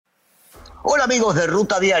Hola amigos de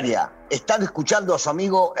Ruta Diaria, están escuchando a su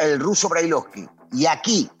amigo el ruso Brailovsky. Y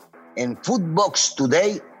aquí, en Footbox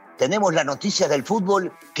Today, tenemos las noticias del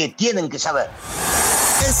fútbol que tienen que saber.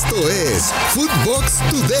 Esto es Footbox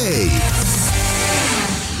Today.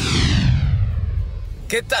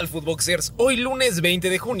 ¿Qué tal, Footboxers? Hoy lunes 20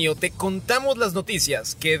 de junio te contamos las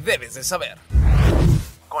noticias que debes de saber.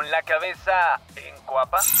 ¿Con la cabeza en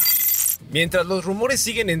cuapa? Mientras los rumores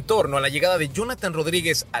siguen en torno a la llegada de Jonathan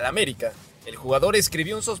Rodríguez al América, el jugador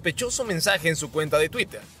escribió un sospechoso mensaje en su cuenta de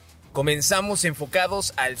Twitter. Comenzamos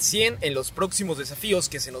enfocados al 100 en los próximos desafíos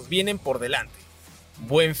que se nos vienen por delante.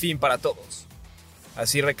 Buen fin para todos.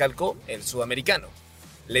 Así recalcó el sudamericano.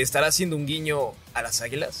 ¿Le estará haciendo un guiño a las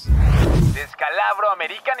Águilas? Descalabro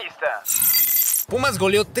americanista. Pumas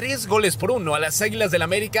goleó 3-1 a las Águilas del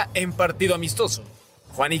América en partido amistoso.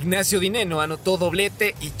 Juan Ignacio Dineno anotó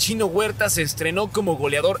doblete y Chino Huerta se estrenó como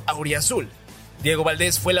goleador auriazul. Diego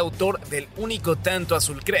Valdés fue el autor del único tanto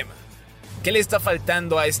azul crema. ¿Qué le está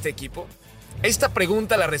faltando a este equipo? Esta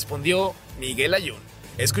pregunta la respondió Miguel Ayun.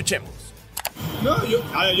 Escuchemos.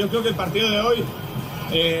 Yo creo que el partido de hoy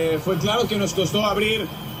fue claro que nos costó abrir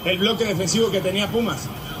el bloque defensivo que tenía Pumas.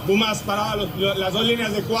 Pumas paraba las dos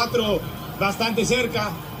líneas de 4 bastante cerca,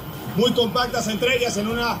 muy compactas entre ellas en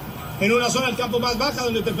una zona del campo más baja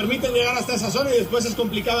donde te permiten llegar hasta esa zona y después es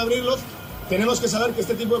complicado abrirlos. Tenemos que saber que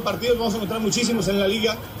este tipo de partidos vamos a encontrar muchísimos en la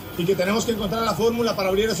liga y que tenemos que encontrar la fórmula para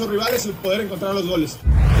abrir a esos rivales y poder encontrar los goles.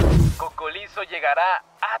 Cocolizo llegará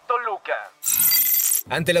a Toluca.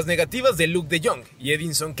 Ante las negativas de Luke de Jong y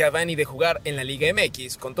Edinson Cavani de jugar en la Liga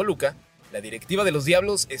MX con Toluca, la directiva de los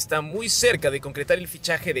Diablos está muy cerca de concretar el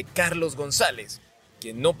fichaje de Carlos González,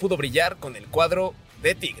 quien no pudo brillar con el cuadro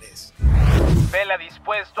de Tigres. Vela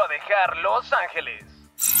dispuesto a dejar Los Ángeles.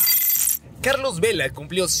 Carlos Vela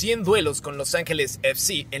cumplió 100 duelos con Los Ángeles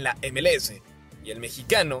FC en la MLS y el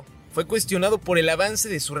mexicano fue cuestionado por el avance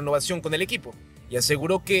de su renovación con el equipo y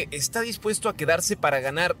aseguró que está dispuesto a quedarse para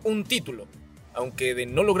ganar un título, aunque de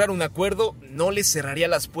no lograr un acuerdo no le cerraría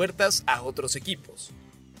las puertas a otros equipos.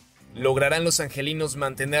 ¿Lograrán los angelinos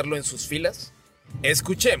mantenerlo en sus filas?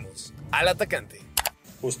 Escuchemos al atacante.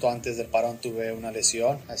 Justo antes del parón tuve una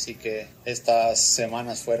lesión, así que estas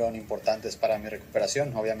semanas fueron importantes para mi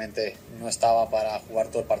recuperación. Obviamente no estaba para jugar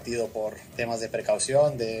todo el partido por temas de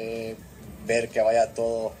precaución, de ver que vaya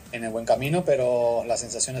todo en el buen camino, pero las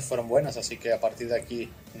sensaciones fueron buenas, así que a partir de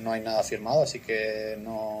aquí no hay nada firmado, así que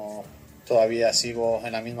todavía sigo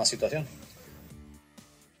en la misma situación.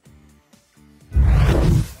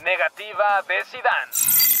 Negativa de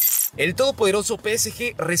Zidane. El todopoderoso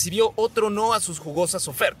PSG recibió otro no a sus jugosas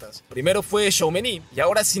ofertas. Primero fue Tchouaméni y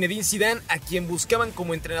ahora Zinedine Zidane, a quien buscaban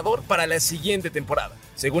como entrenador para la siguiente temporada.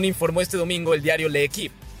 Según informó este domingo el diario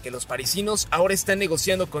L'Équipe, que los parisinos ahora están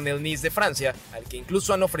negociando con el Nice de Francia, al que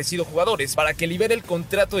incluso han ofrecido jugadores para que libere el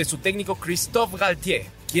contrato de su técnico Christophe Galtier.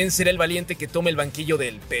 ¿Quién será el valiente que tome el banquillo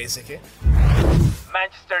del PSG?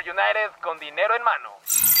 Manchester United con dinero en mano.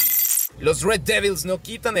 Los Red Devils no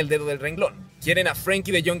quitan el dedo del renglón. Quieren a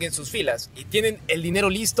Frenkie de Jong en sus filas y tienen el dinero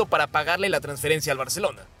listo para pagarle la transferencia al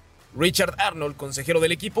Barcelona. Richard Arnold, consejero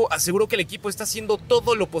del equipo, aseguró que el equipo está haciendo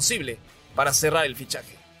todo lo posible para cerrar el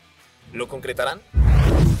fichaje. ¿Lo concretarán?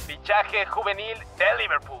 Fichaje juvenil de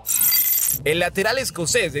Liverpool. El lateral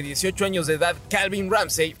escocés de 18 años de edad, Calvin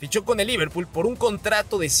Ramsey, fichó con el Liverpool por un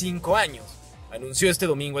contrato de 5 años. Anunció este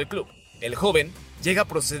domingo el club. El joven llega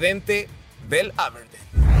procedente del Aberdeen.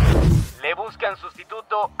 Le buscan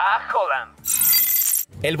sustituto a Haaland.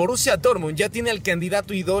 El Borussia Dortmund ya tiene al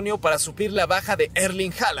candidato idóneo para suplir la baja de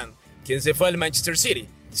Erling Haaland, quien se fue al Manchester City,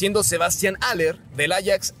 siendo Sebastian Haller del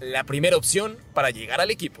Ajax la primera opción para llegar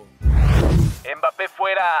al equipo. Mbappé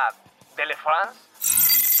fuera de Le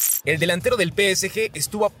France. El delantero del PSG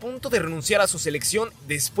estuvo a punto de renunciar a su selección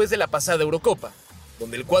después de la pasada Eurocopa,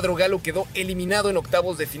 donde el cuadro galo quedó eliminado en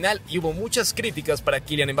octavos de final y hubo muchas críticas para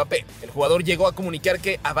Kylian Mbappé. El jugador llegó a comunicar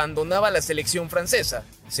que abandonaba la selección francesa,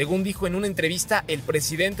 según dijo en una entrevista el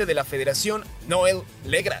presidente de la federación, Noël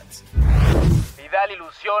Le Graët. Vidal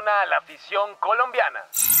ilusiona a la afición colombiana.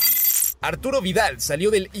 Arturo Vidal salió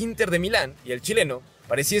del Inter de Milán y el chileno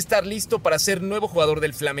parecía estar listo para ser nuevo jugador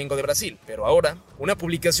del Flamengo de Brasil, pero ahora una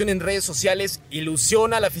publicación en redes sociales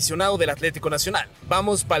ilusiona al aficionado del Atlético Nacional.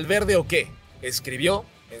 ¿Vamos pa'l verde o qué?, escribió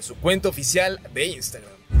en su cuenta oficial de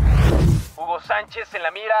Instagram. Hugo Sánchez en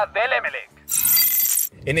la mira del Emelec.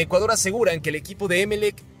 En Ecuador aseguran que el equipo de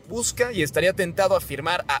Emelec busca y estaría tentado a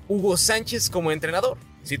firmar a Hugo Sánchez como entrenador,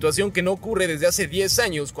 situación que no ocurre desde hace 10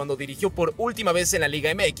 años cuando dirigió por última vez en la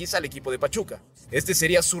Liga MX al equipo de Pachuca. Este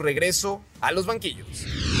sería su regreso a los banquillos.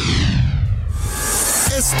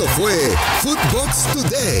 Esto fue Footbox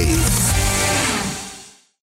Today.